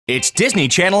It's Disney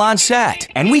Channel on set,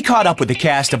 and we caught up with the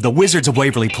cast of The Wizards of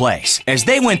Waverly Place as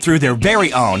they went through their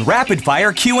very own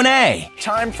rapid-fire Q&A.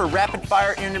 Time for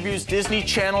rapid-fire interviews Disney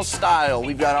Channel style.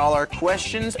 We've got all our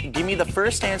questions. Give me the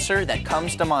first answer that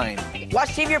comes to mind.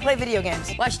 Watch TV or play video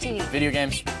games? Watch TV. Video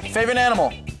games. Favorite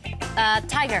animal?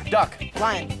 Tiger. Duck.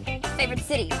 Lion. Favorite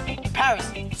city? Paris.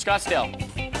 Scottsdale.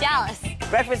 Dallas.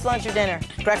 Breakfast, lunch, or dinner?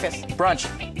 Breakfast. Brunch.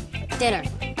 Dinner.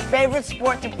 Favorite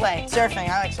sport to play? Surfing.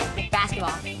 I like surfing.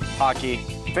 Basketball. Hockey.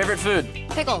 Favorite food?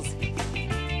 Pickles.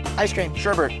 Ice cream.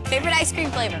 Sherbet. Favorite ice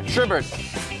cream flavor? Sherbet.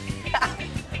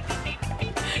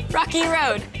 Rocky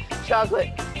Road.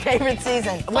 Chocolate. Favorite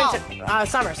season? Fall. Winter.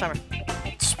 Summer.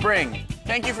 Spring.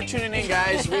 Thank you for tuning in,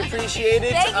 guys. We appreciate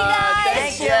it. Thank you, guys.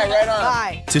 Thanks. Yeah, right on.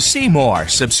 Bye. To see more,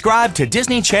 subscribe to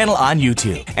Disney Channel on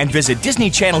YouTube and visit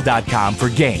DisneyChannel.com for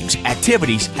games,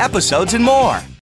 activities, episodes, and more.